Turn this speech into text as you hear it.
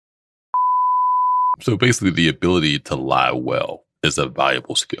So basically, the ability to lie well is a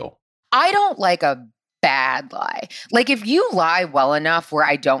valuable skill. I don't like a bad lie. Like, if you lie well enough where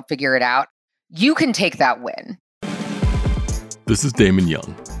I don't figure it out, you can take that win. This is Damon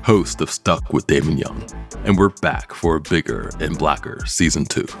Young, host of Stuck with Damon Young, and we're back for a bigger and blacker season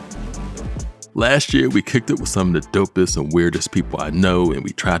 2. Last year, we kicked it with some of the dopest and weirdest people I know, and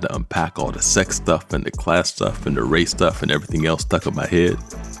we tried to unpack all the sex stuff and the class stuff and the race stuff and everything else stuck in my head.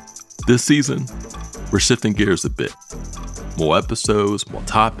 This season, we're shifting gears a bit. More episodes, more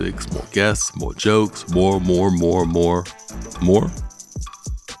topics, more guests, more jokes, more.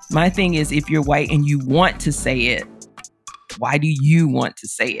 My thing is, if you're white and you want to say it, why do you want to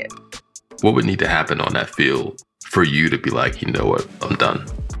say it? What would need to happen on that field for you to be like, you know what, I'm done?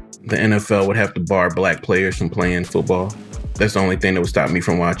 The NFL would have to bar black players from playing football. That's the only thing that would stop me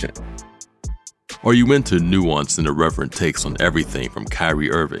from watching. Are you into nuance and irreverent takes on everything from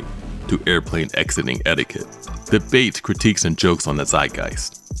Kyrie Irving to airplane exiting etiquette, debates, critiques, and jokes on the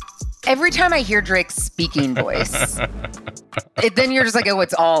zeitgeist? Every time I hear Drake's speaking voice, then you're just like, oh,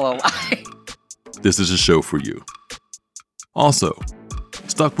 it's all a lie. This is a show for you. Also,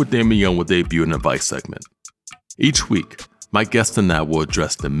 Stuck with Damon Young will debut an advice segment. Each week, my guest and I will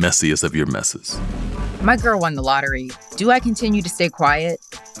address the messiest of your messes. My girl won the lottery. Do I continue to stay quiet?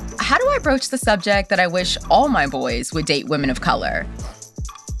 How do I broach the subject that I wish all my boys would date women of color?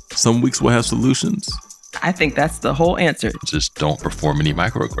 Some weeks we'll have solutions. I think that's the whole answer. Just don't perform any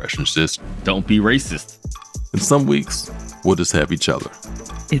microaggressions. Just don't be racist. And some weeks, we'll just have each other.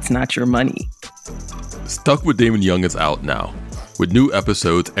 It's not your money. Stuck with Damon Young is out now, with new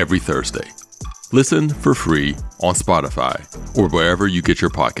episodes every Thursday. Listen for free on Spotify or wherever you get your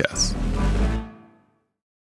podcasts.